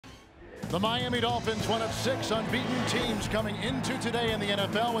The Miami Dolphins, one of 6 unbeaten teams coming into today in the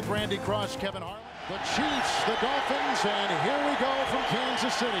NFL with Randy Cross, Kevin Harlan. The Chiefs, the Dolphins, and here we go from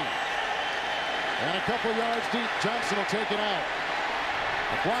Kansas City. And a couple yards deep, Johnson will take it out.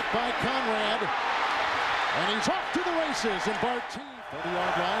 A block by Conrad. And he's off to the races. And Barty,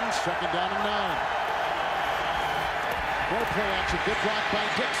 30-yard line, second down and 9. More play action, good block by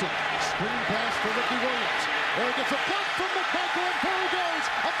Dixon. Screen pass for Ricky Williams. There he gets a block from McMichael, and there he goes.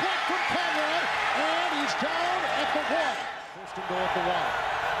 A block from Conrad, and he's down at the 1. First and goal at the 1.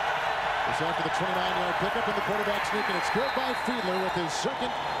 It's after the 29-yard pickup, and the quarterback sneaking. It's good by Fiedler with his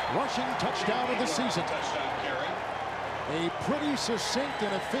second rushing touchdown of the season. A pretty succinct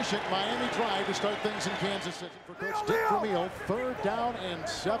and efficient Miami drive to start things in Kansas City for Coach Dick Vermeil. 3rd down and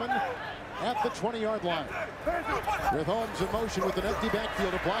 7 at the 20-yard line. With Holmes in motion with an empty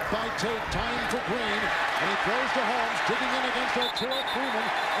backfield, a block by Tate, time for Green, and he throws to Holmes, digging in against Arturo Freeman,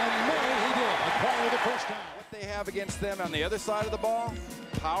 and he did acquire the first down. What they have against them on the other side of the ball,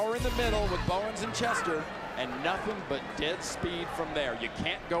 power in the middle with Bowens and Chester, and nothing but dead speed from there. You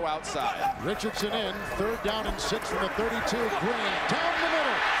can't go outside. Richardson in, 3rd down and 6 from the 32. Green down the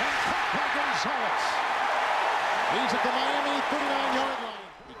middle, and caught by Gonzalez. He's at the Miami 39-yard line.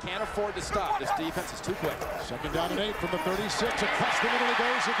 Can't afford to stop. This defense is too quick. 2nd down and 8 from the 36. Across the middle he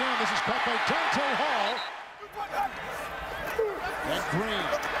goes again. This is caught by Dante Hall. And Green.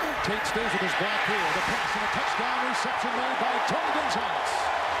 Tate stays with his block here. The pass and a touchdown reception made by Tony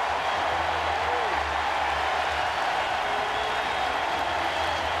Gonzalez.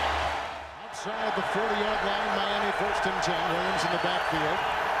 Outside the 40-yard line, Miami 1st and 10. Williams in the backfield.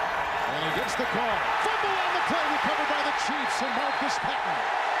 And he gets the call. Fumble on the play, recovered by the Chiefs, and Marcus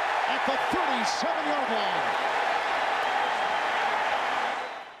Patton at the 37-yard line.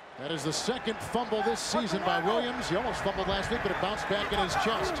 That is the 2nd fumble this season by Williams. He almost fumbled last week, but it bounced back in his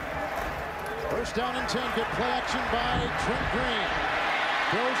chest. 1st down and 10. Good play action by Trent Green.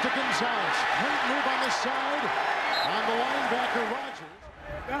 Throws to Gonzalez. Great move on the side on the linebacker Rogers.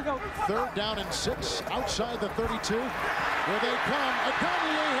 3rd down and 6 outside the 32. Here they come.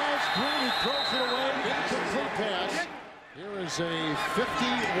 Agagne has Green. He throws it away. Incomplete pass. Here is a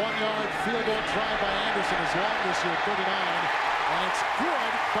 51-yard field goal try by Anderson, his longest here, 39. And it's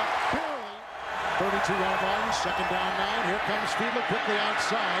good, but barely. 32-yard line, 2nd down 9. Here comes Fiedler quickly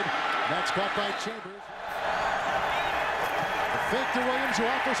outside. That's caught by Chambers. The fake to Williams, who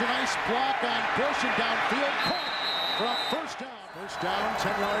offers a nice block on Bush, and downfield caught for a 1st down. 1st down,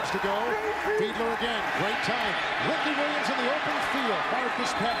 10 yards to go. Fiedler again, great time. Ricky Williams in the open field.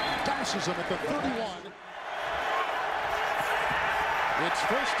 Marcus Patton douses him at the 31. It's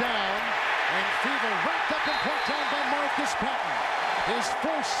 1st down, and Fiedler wrapped up and put down by Marcus Patton. His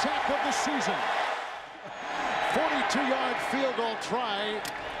 1st sack of the season. 42-yard field goal try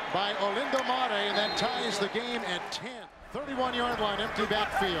by Olindo Mare, and that ties the game at 10. 31-yard line, empty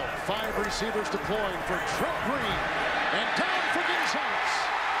backfield. 5 receivers deployed for Trent Green. And down for Gonzalez.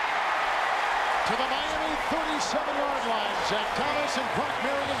 To the Miami 37-yard line. Zach Thomas and Brock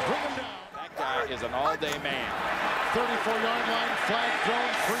Marion bring him down. That guy is an all-day man. 34-yard line, flag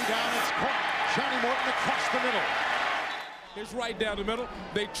thrown, 3 down, it's caught. Johnny Morton across the middle. It's right down the middle.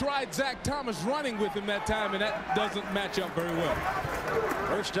 They tried Zach Thomas running with him that time, and that doesn't match up very well.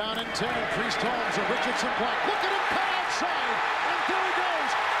 1st down and 10. Priest Holmes, a Richardson block. Look at him cut outside, and there he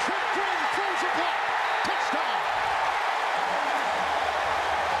goes. Trent Green throws a block. Touchdown.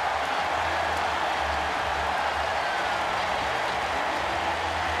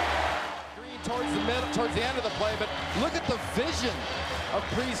 Green towards the middle, towards the end of the play, but look at the vision of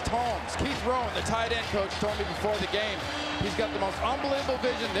Priest Holmes. Keith Rowan, the tight end coach, told me before the game, he's got the most unbelievable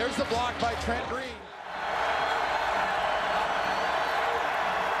vision. There's the block by Trent Green.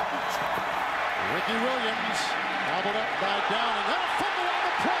 Ricky Williams, gobbled up by Downing. And a fumble on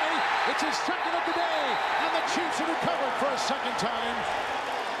the play. It's his 2nd of the day. And the Chiefs have recovered for a 2nd time.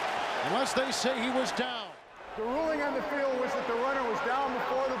 Unless they say he was down. The ruling on the field was that the runner was down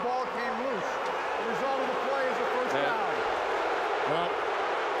before the ball came loose. The result of the play is a 1st down. Well,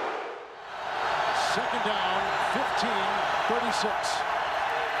 2nd down, 15-36.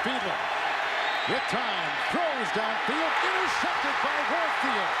 Fiedler, with time, throws downfield, intercepted by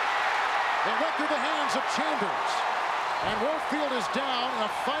Warfield. It went through the hands of Chambers. And Warfield is down in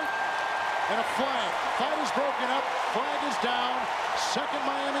a fight and a flag. Fight is broken up, flag is down. 2nd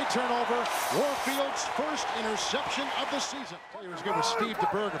Miami turnover. Warfield's 1st interception of the season. He was good with Steve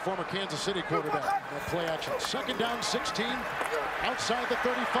DeBerg, a former Kansas City quarterback. That play action. 2nd down, 16. Outside the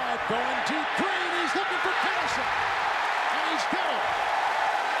 35, going deep. Green, he's looking for Carson. And he's got it.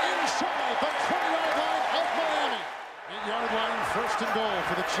 Inside the 20-yard line of Miami. 8-yard line, 1st and goal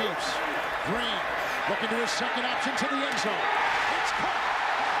for the Chiefs. Green looking to his second option to the end zone. It's caught.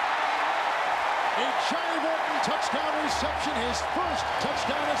 A Johnny Morton touchdown reception, his first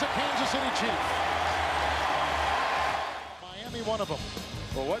touchdown as a Kansas City Chief. Miami, one of them.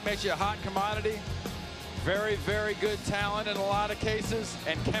 Well, what makes you a hot commodity? Very, very good talent in a lot of cases,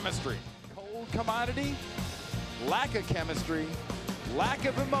 and chemistry. Cold commodity, lack of chemistry, lack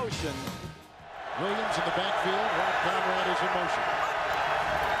of emotion. Williams in the backfield, Rob Conrad is in motion.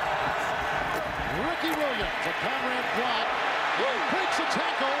 Ricky Williams, a Conrad block. He breaks a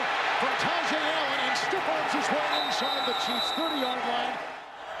tackle from Tajay Allen and stiff arms his way inside the Chiefs' 30-yard line.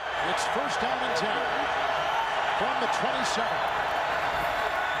 It's first down and 10 from the 27.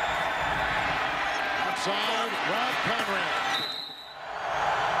 Outside, Rob Conrad.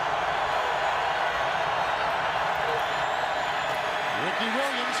 Ricky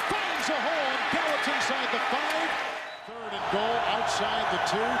Williams finds a hole and gallops inside the 5. Third and goal outside the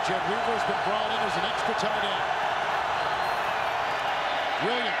 2. Jed Weaver has been brought in as an extra tight end.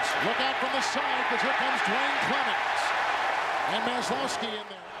 Williams, look out from the side because here comes Dwayne Clemens. And Maslowski in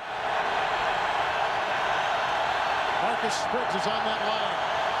there. Marcus Spriggs is on that line.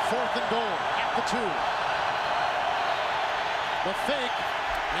 Fourth and goal at the 2. The fake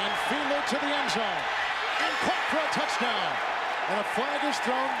and Fiedler to the end zone. And caught for a touchdown. And a flag is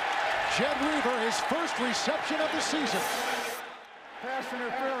thrown. Jed Weaver, his first reception of the season. Pass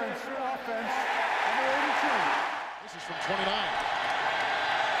interference, offense, number 82. This is from 29.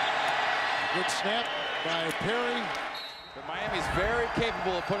 Good snap by Perry. But Miami's very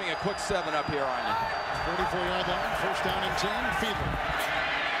capable of putting a quick 7 up here on you. 34-yard line, first down and 10. Fiedler.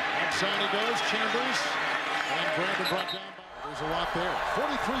 Outside he goes, Chambers. And Brandon brought down by. There's a lot there.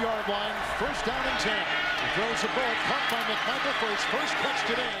 43-yard line, first down and 10. He throws the ball, caught by McMichael for his first catch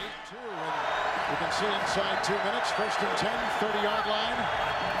today. 2, and you can see inside 2 minutes. First and 10, 30-yard line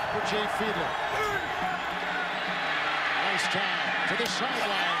for Jay Fiedler. Nice time to the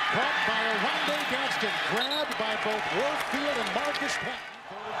sideline. Caught by Oronde Gadsden. Grabbed by both Warfield and Marcus Patton.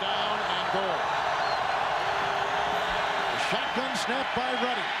 Third down and goal. The shotgun snap by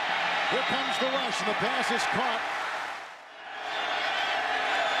Ruddy. Here comes the rush, and the pass is caught.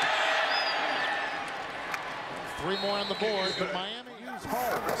 Three more on the board, but Miami used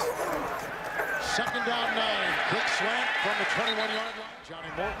Holmes. Second down 9. Quick slant from the 21-yard line.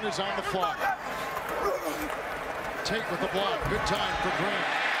 Johnny Morton is on the fly. Tate with the block. Good time for Green.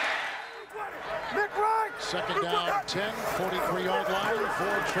 Second down 10. 43-yard line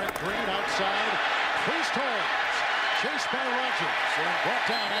for Trent Green. Outside. Priest Holmes. Chased by Rogers. And brought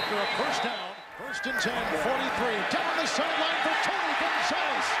down after a first down. First and 10. 43. Down the sideline for Tony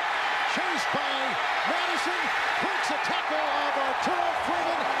Gonzalez. Chased by Madison, breaks a tackle of Arturo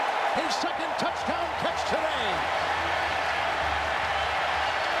Freeman. His second touchdown catch today.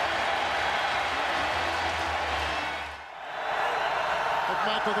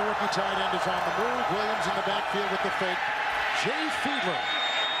 McMichael, the rookie tight end, is on the move. Williams in the backfield with the fake. Jay Fiedler.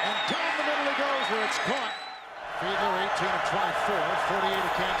 And down the middle he goes where it's caught. Fiedler 18 of 24, 48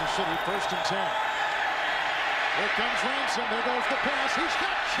 of Kansas City, first and 10. Here comes Ransom. There goes the pass. He's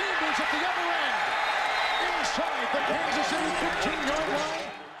got Chambers at the other end. Inside the Kansas City 15-yard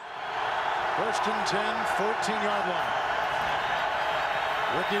line. First and 10, 14-yard line.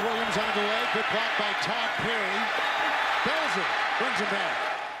 Ricky Williams under the way. Good block by Todd Perry. Belzer brings him down.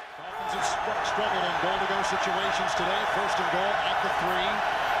 Dolphins have struggled in goal-to-go situations today. First and goal at the 3.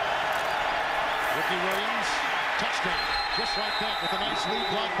 Ricky Williams, touchdown. Just like that with a nice lead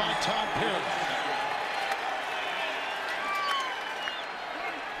block by Todd Perry.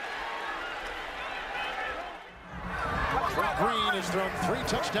 Green has thrown 3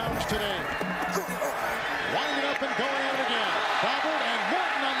 touchdowns today. Winding up and going out again. Bobbled and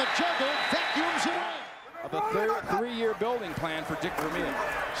Morton on the juggle vacuums it in. Of a 3-year building plan for Dick Vermeil.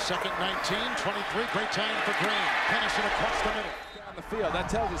 Second 19, 23. Great time for Green. Pennison across the middle. On the field, that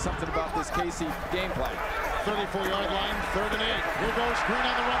tells you something about this KC game plan. 34-yard line, third and 8. Here goes Green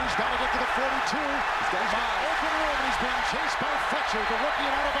on the run. He's got to get to the 42. He's got open room, and he's being chased by Fletcher, the rookie,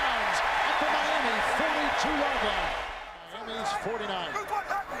 and out of bounds at the Miami 42-yard line. Miami's 49.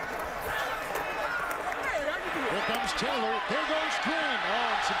 Here comes Taylor. There goes Green.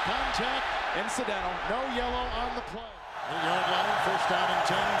 Oh, and some contact. Incidental. No yellow on the play. 8-yard line, first down and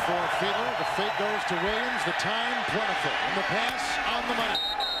 10 for Fiedler. The fake goes to Williams. The time plentiful. And the pass on the money.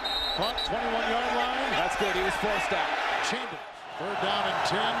 Caught 21-yard line. That's good. He was forced out. Chambers. Third down and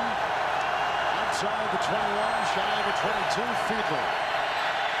 10. Outside the 21, shy of the 22. Fiedler.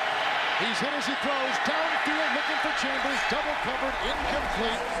 He's hit as he throws. Downfield looking for Chambers. Double covered.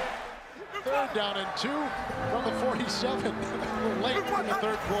 Incomplete. Third down and 2 from the 47. Late in the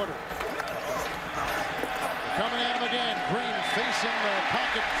third quarter. facing the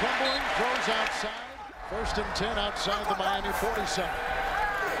pocket crumbling, throws outside. 1st and 10 outside the Miami 47.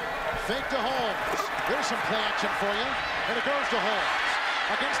 Fake to Holmes. There's some play action for you. And it goes to Holmes.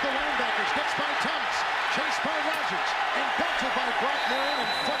 Against the linebackers. Gets by Thomas. Chased by Rogers. And belted by Brock Marion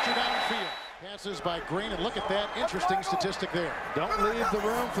and Fletcher downfield. Passes by Green. And look at that interesting statistic there. Don't leave the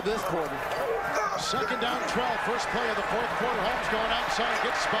room for this quarter. 2nd down 12. First play of the 4th quarter. Holmes going outside.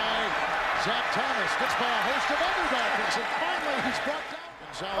 Gets by Zach Thomas. Gets by a host of other Dolphins. And finally he's brought down.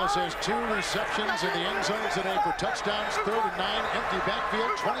 Gonzalez has 2 receptions in the end zone today for touchdowns. 3rd and 9, empty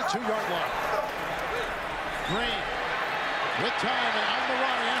backfield, 22-yard line. Green with time and on the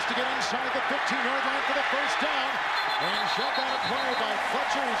run. He has to get inside the 15-yard line for the 1st down. And shoved out of play by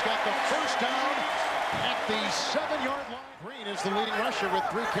Fletcher. He's got the 1st down at the 7-yard line. Green is the leading rusher with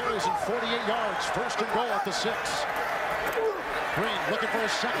 3 carries and 48 yards. 1st and goal at the 6. Green looking for a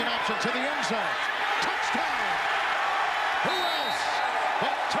second option to the end zone. Touchdown! Who else?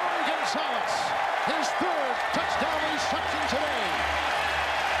 But Tony Gonzalez, his 3rd touchdown reception today.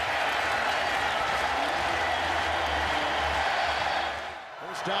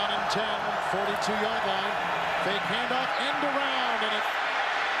 First down and 10, 42-yard line. Fake handoff, end around, and it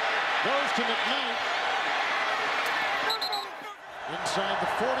goes to McKnight. Inside the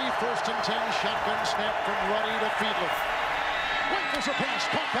 40, 1st and 10, shotgun snap from Ruddy to Fiedler. Waits a pass,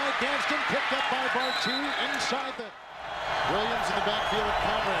 caught by Gadsden, picked up by Bartee inside the... Williams in the backfield with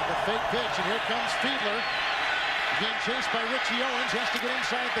Conrad, the fake pitch, and here comes Fiedler. Being chased by Richie Owens, he has to get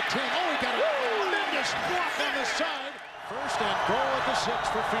inside the 10. Oh, he got a tremendous block on the side. 1st and goal at the 6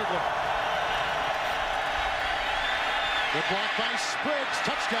 for Fiedler. The block by Spriggs,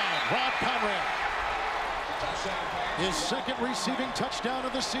 touchdown, Rob Conrad. His 2nd receiving touchdown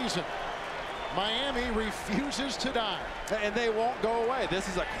of the season. Miami refuses to die. And they won't go away. This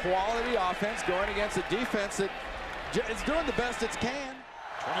is a quality offense going against a defense that it's doing the best it can.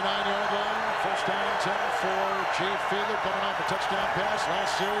 29-yard line, 1st down and 10 for Jay Fiedler, coming off a touchdown pass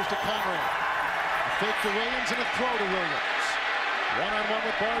last series to Conrad. A fake to Williams and a throw to Williams. 1-on-1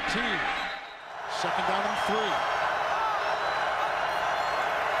 with Bartee. 2nd down and 3.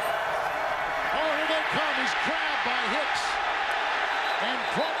 Oh, here they come. He's grabbed by Hicks and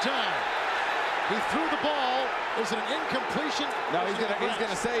brought down. He threw the ball. Is it an incompletion? No, he's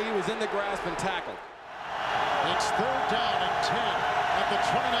gonna say he was in the grasp and tackled. It's 3rd down and 10 at the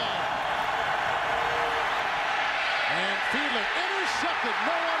 29. And Fiedler intercepted.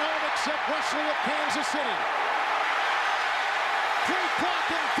 No one home except Wesley of Kansas City. Great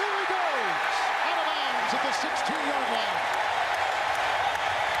block, and here he goes. Out of bounds at the 16-yard line.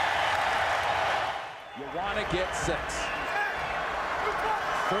 You want to get 6.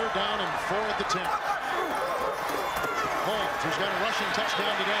 3rd down and 4 at the 10. Holmes, who's got a rushing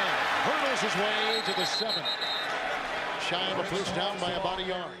touchdown today, hurdles his way to the 7. Shy of a first down by about a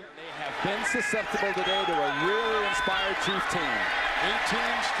yard. They have been susceptible today to a really inspired Chief team. 18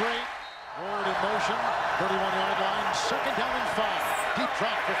 straight. Ward in motion. 31-yard line. 2nd down and 5. Deep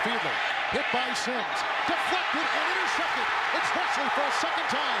drop for Fiedler. Hit by Sims. Deflected and intercepted. It's Wesley for a 2nd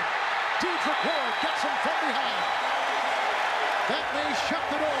time. Dedrick Ward gets him from behind. That may shut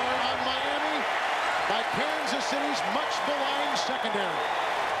the door on Miami by Kansas City's much maligned secondary.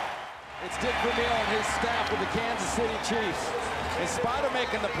 It's Dick Vermeil and his staff with the Kansas City Chiefs. In spite of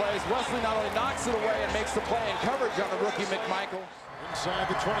making the plays, Wesley not only knocks it away and makes the play in coverage on the rookie McMichael. Inside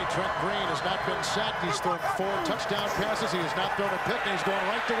the 20, Trent Green has not been sacked. He's thrown 4 touchdown passes. He has not thrown a pick, and he's going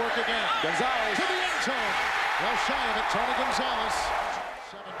right to work again. Gonzalez to the end zone. Well shy of it, Tony Gonzalez.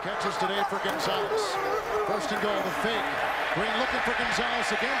 7 catches today for Gonzalez. 1st and goal, the fake. Green looking for Gonzalez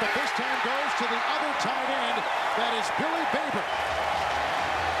again, but this time goes to the other tight end. That is Billy Baber.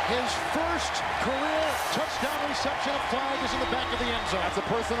 His 1st career touchdown reception. A flag is in the back of the end zone. That's a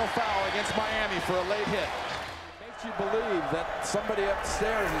personal foul against Miami for a late hit. Makes you believe that somebody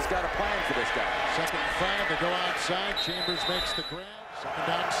upstairs has got a plan for this guy. 2nd and 5, they go outside. Chambers makes the grab. 2nd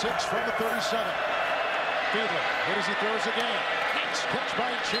down 6 from the 37. Fiedler, hit as he throws again. Next catch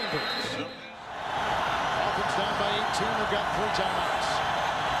by Chambers. Dolphins down by 18. They've got 3 timeouts.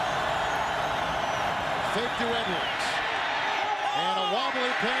 Fake to Edwards. And a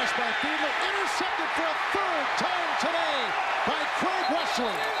wobbly pass by Fiedler. Intercepted for a 3rd time today by Craig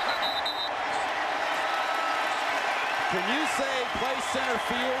Wesley. Can you say play center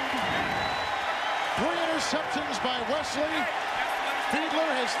field? 3 interceptions by Wesley. Fiedler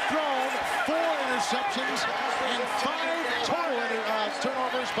has thrown 4 interceptions and 5 total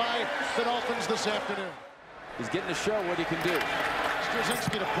turnovers by the Dolphins this afternoon. He's getting to show what he can do.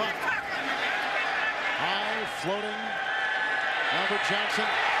 Straczynski to punt. High, floating. Albert Johnson.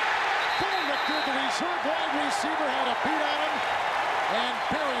 Full good. The reserve wide receiver had a beat on him and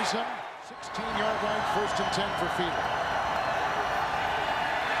buries him. 16-yard line, 1st and 10 for Fiedler.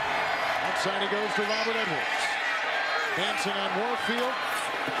 Outside he goes to Robert Edwards. Dancing on Warfield.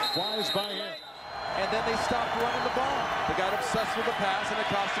 Flies by him. And then they stopped running the ball. They got obsessed with the pass, and it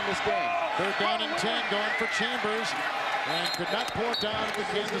cost them this game. 3rd down and 10, going for Chambers, and could not pull it down at the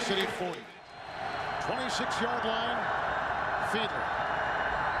Kansas City 40. 26-yard line, Fiedler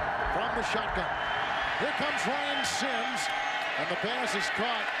from the shotgun. Here comes Ryan Sims, and the pass is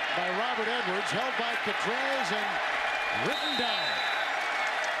caught by Robert Edwards, held by Cottrez, and written down.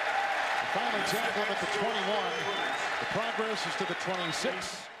 Finally tackle him at the 21. The progress is to the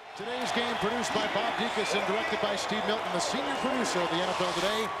 26. Today's game produced by Bob Dekas and directed by Steve Milton, the senior producer of the NFL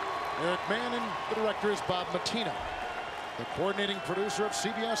Today. Eric Mann, and the director is Bob Matino. The coordinating producer of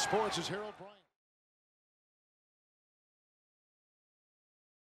CBS Sports is Harold Brown.